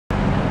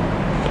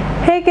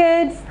Hey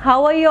kids,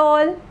 how are you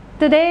all?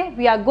 Today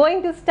we are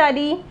going to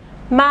study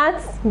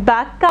maths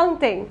back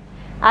counting.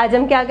 आज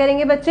हम क्या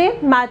करेंगे बच्चे?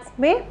 मैथ्स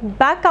में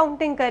बैक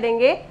काउंटिंग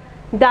करेंगे,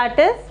 दैट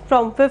इज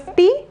फ्रॉम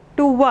 50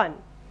 to 1.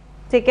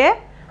 ठीक है,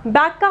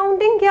 बैक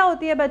काउंटिंग क्या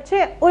होती है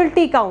बच्चे?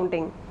 उल्टी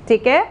काउंटिंग.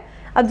 ठीक है,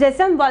 अब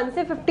जैसे हम 1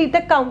 से 50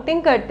 तक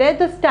काउंटिंग करते हैं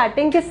तो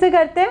स्टार्टिंग किससे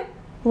करते हैं?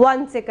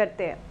 1 से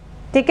करते हैं.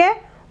 ठीक है,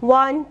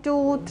 1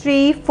 2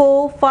 3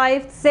 4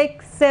 5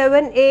 6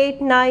 7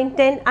 8 9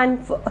 10 एंड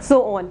सो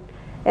ऑन,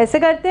 ऐसे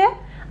करते हैं.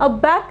 अब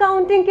बैक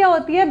काउंटिंग क्या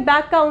होती है?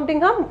 बैक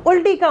काउंटिंग हम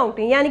उल्टी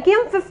काउंटिंग, यानी कि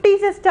हम 50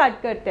 से स्टार्ट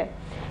करते हैं.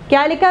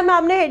 क्या लिखा है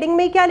मैम ने हेडिंग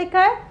में? क्या लिखा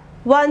है?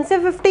 1 से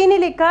 50 नहीं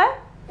लिखा है,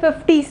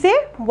 50 से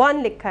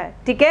 1 लिखा है.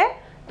 ठीक है,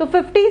 तो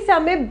 50 से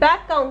हमें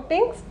बैक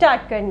काउंटिंग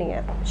स्टार्ट करनी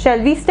है.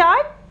 Shall we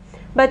start?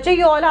 बच्चे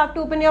you all have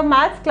to open your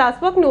maths class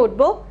work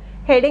notebook.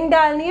 Heading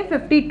डालनी है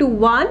 50 to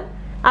 1,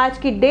 आज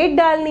की डेट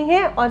डालनी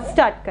है और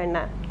स्टार्ट करना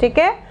है. ठीक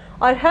है,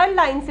 और हर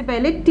लाइन से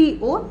पहले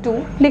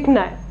TO2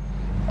 लिखना है.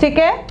 ठीक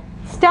है,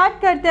 स्टार्ट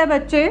करते हैं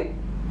बच्चे.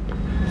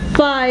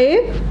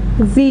 5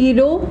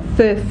 0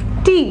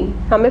 50,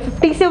 हमें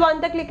 50 से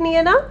 1 तक लिखनी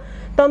है ना,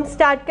 तो हम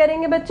स्टार्ट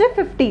करेंगे बच्चे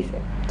 50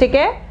 से. ठीक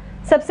है,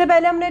 सबसे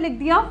पहले हमने लिख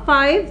दिया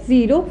 5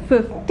 0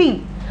 50.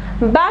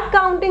 बैक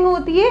काउंटिंग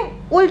होती है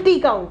उल्टी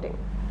काउंटिंग.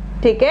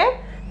 ठीक है,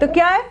 तो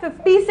क्या है?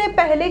 50 से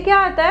पहले क्या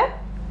आता है?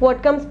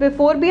 व्हाट कम्स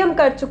बिफोर भी हम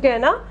कर चुके हैं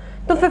ना,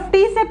 तो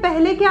 50 से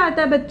पहले क्या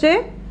आता है बच्चे?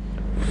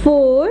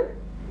 4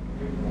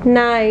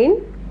 9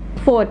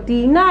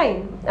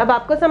 49. अब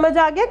आपको समझ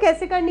आ गया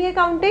कैसे करनी है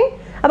काउंटिंग?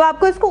 अब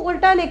आपको इसको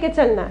उल्टा लेके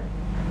चलना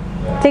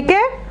है. ठीक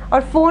है,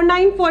 और 4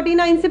 9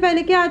 49 से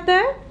पहले क्या आता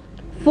है?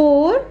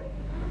 4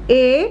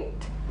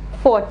 8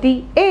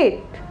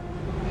 48.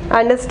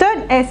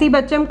 अंडरस्टूड? ऐसे ही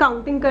बच्चे हम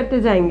काउंटिंग करते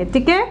जाएंगे.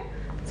 ठीक है,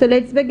 सो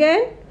लेट्स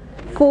बिगिन.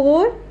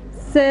 4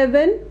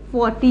 7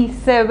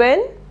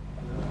 47,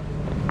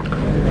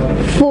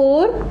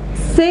 4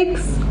 6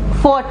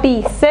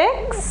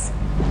 46,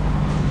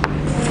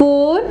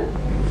 4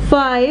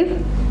 5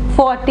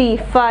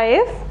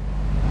 45,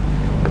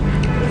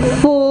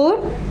 4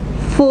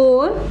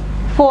 4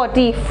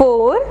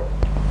 44,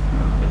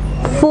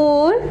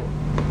 4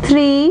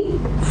 3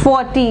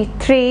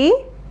 43,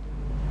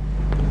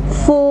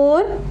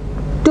 4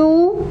 2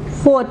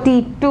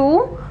 42,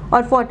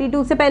 और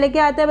 42 से पहले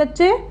क्या आता है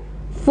बच्चे?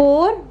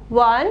 4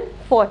 1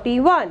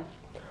 41,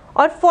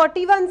 और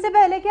 41 से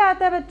पहले क्या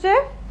आता है बच्चे?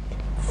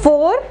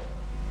 4,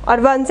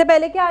 और 1 से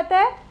पहले क्या आता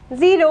है?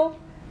 0,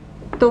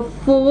 तो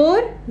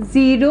 4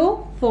 0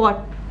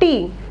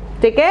 40.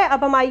 ठीक है,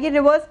 अब हमारी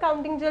रिवर्स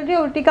काउंटिंग चल रही है,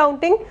 उल्टी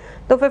काउंटिंग.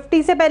 तो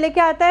 50 से पहले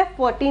क्या आता है?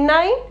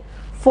 49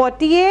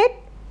 48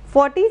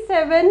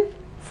 47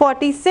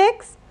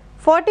 46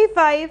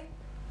 45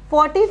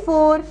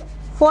 44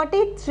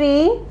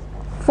 43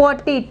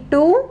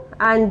 42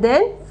 एंड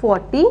देन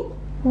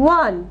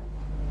 41.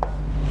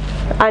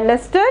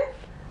 अंडरस्टूड?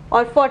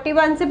 और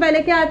 41 से पहले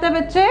क्या आता है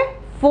बच्चे?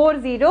 4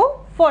 0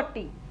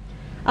 40.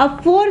 अब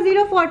 4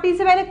 0 40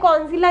 से पहले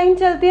कौन सी लाइन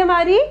चलती है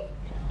हमारी?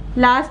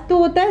 लास्ट तो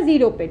होता है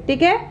 0 पे.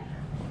 ठीक है,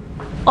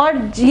 और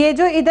ये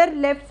जो इधर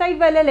लेफ्ट साइड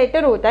वाला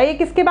लेटर होता है, ये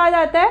किसके बाद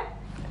आता है?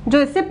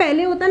 जो इससे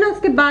पहले होता है ना,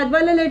 उसके बाद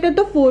वाला लेटर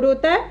तो 4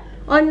 होता है,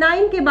 और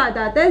 9 के बाद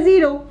आता है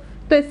 0.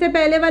 तो इससे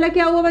पहले वाला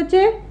क्या हुआ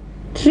बच्चे?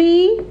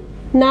 3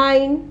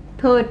 9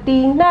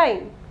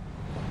 39.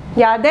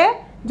 याद है?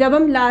 जब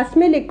हम लास्ट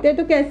में लिखते हैं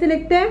तो कैसे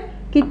लिखते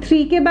हैं कि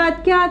 3 के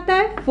बाद क्या आता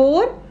है?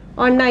 4,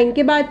 और 9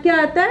 के बाद क्या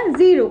आता है?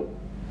 0.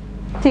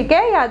 ठीक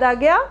है, याद आ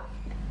गया?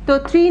 तो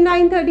 3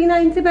 9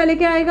 39 से पहले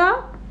क्या आएगा?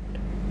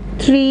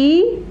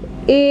 3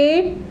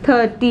 8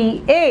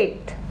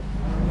 38,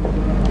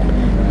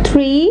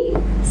 3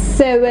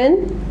 7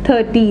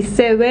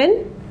 37,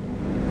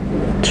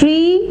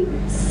 3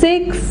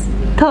 6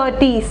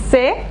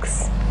 36,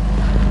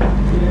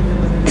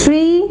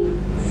 3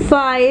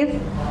 5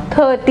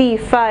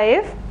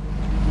 35,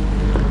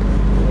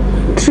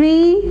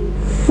 3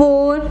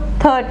 4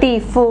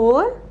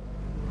 34,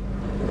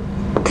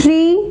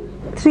 3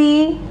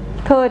 3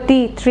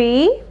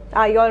 33.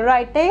 Are you all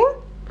writing?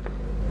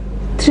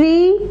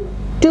 3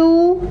 2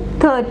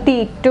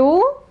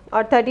 32,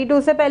 और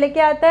 32 से पहले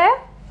क्या आता है?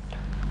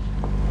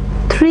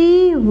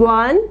 3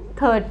 1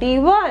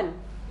 31,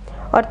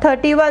 और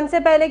 31 से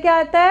पहले क्या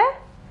आता है?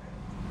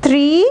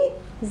 3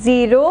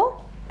 0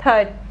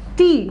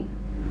 30.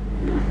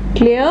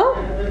 क्लियर?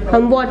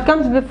 हम व्हाट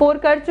कम्स बिफोर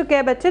कर चुके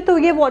हैं बच्चे, तो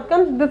ये व्हाट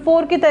कम्स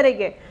बिफोर की तरह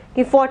के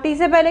कि 40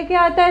 से पहले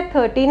क्या आता है?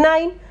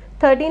 39,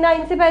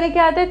 39 से पहले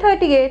क्या आता है?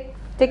 38.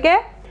 ठीक है,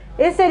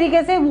 इस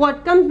तरीके से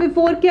व्हाट कम्स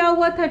बिफोर क्या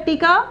हुआ 30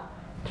 का?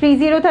 3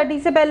 0 30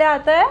 से पहले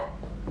आता है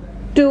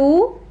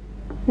 2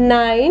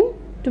 9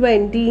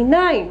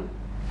 29.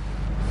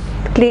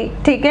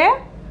 ठीक है,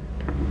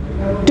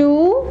 2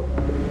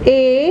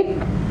 8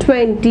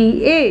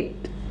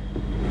 28,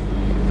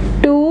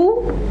 2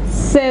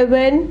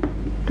 7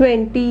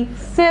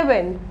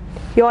 27.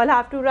 You all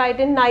have to write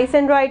in nice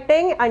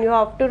handwriting, and you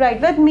have to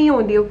write with me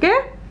only. Okay,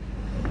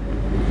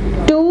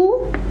 2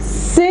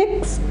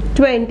 6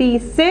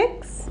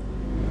 26,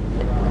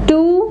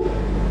 2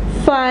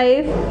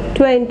 5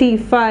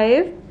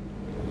 25,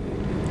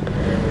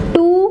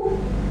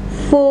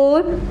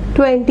 4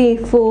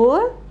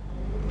 24,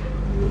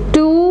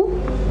 2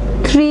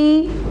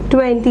 3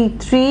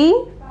 23,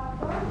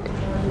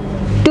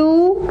 2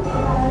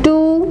 2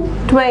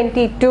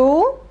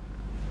 22,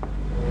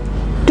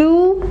 2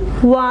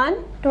 1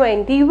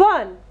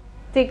 21,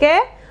 ठीक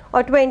है।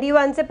 और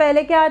 21 से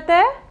पहले क्या आता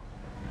है?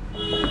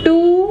 2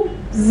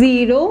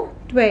 0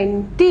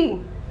 20,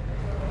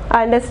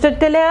 understood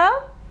till here?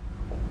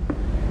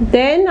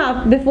 Then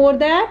before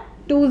that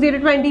 2 0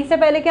 20 से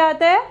पहले क्या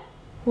आता है?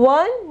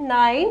 1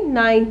 9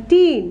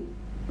 19,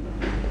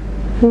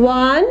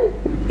 1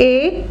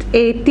 8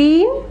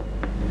 18,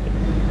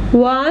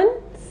 1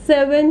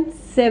 7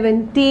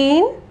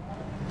 17,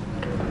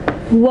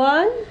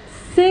 1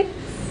 6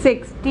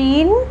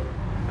 16,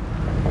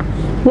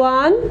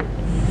 1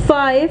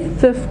 5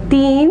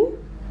 15,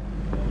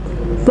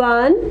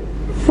 1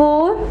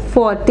 4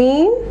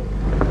 14,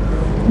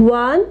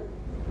 1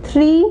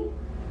 3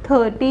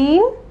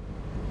 13,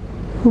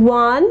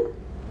 1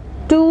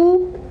 2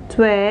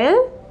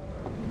 12,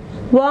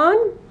 1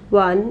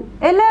 1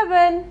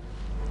 11,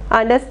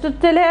 अंडरस्टूड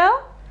till here?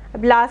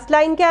 अब लास्ट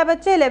लाइन क्या है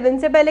बच्चे? 11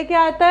 से पहले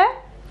क्या आता है?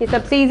 ये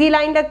सबसे इजी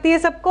लाइन लगती है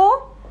सबको,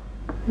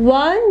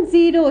 1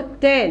 0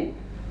 10,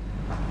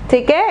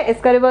 ठीक है।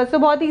 इसका रिवर्स तो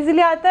बहुत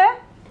इजीली आता है।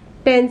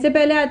 10 से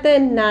पहले आता है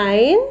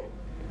 9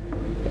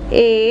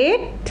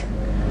 8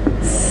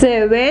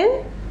 7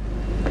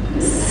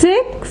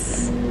 6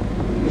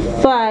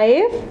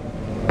 5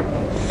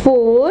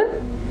 4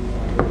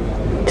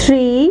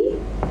 3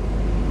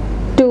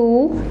 2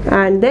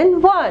 and then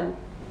 1,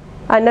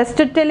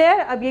 understood till here?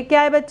 अब ये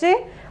क्या है बच्चे?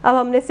 अब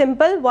हमने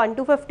सिंपल 1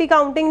 to 50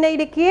 काउंटिंग नहीं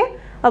लिखी है,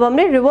 अब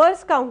हमने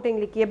रिवर्स काउंटिंग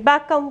लिखी है,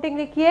 बैक काउंटिंग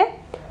लिखी है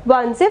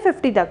 1 से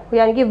 50 तक,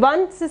 यानी कि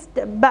 1 से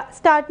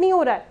स्टार्ट नहीं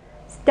हो रहा है,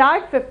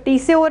 स्टार्ट 50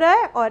 से हो रहा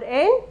है और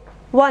एंड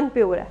 1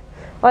 पे हो रहा है।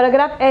 और अगर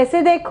आप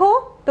ऐसे देखो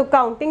तो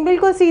काउंटिंग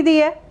बिल्कुल सीधी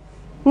है,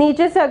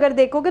 नीचे से अगर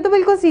देखोगे तो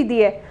बिल्कुल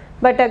सीधी है,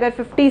 बट अगर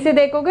 50 से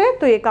देखोगे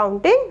तो ये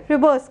काउंटिंग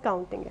रिवर्स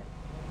काउंटिंग है,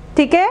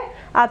 ठीक है।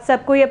 आप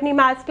सबको ये अपनी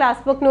मैथ्स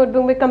क्लास बुक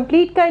नोटबुक में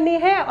कंप्लीट करनी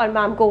है और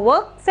मैम को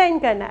वर्क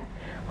सेंड करना है।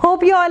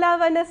 Hope you all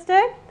have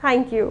understood.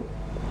 Thank you.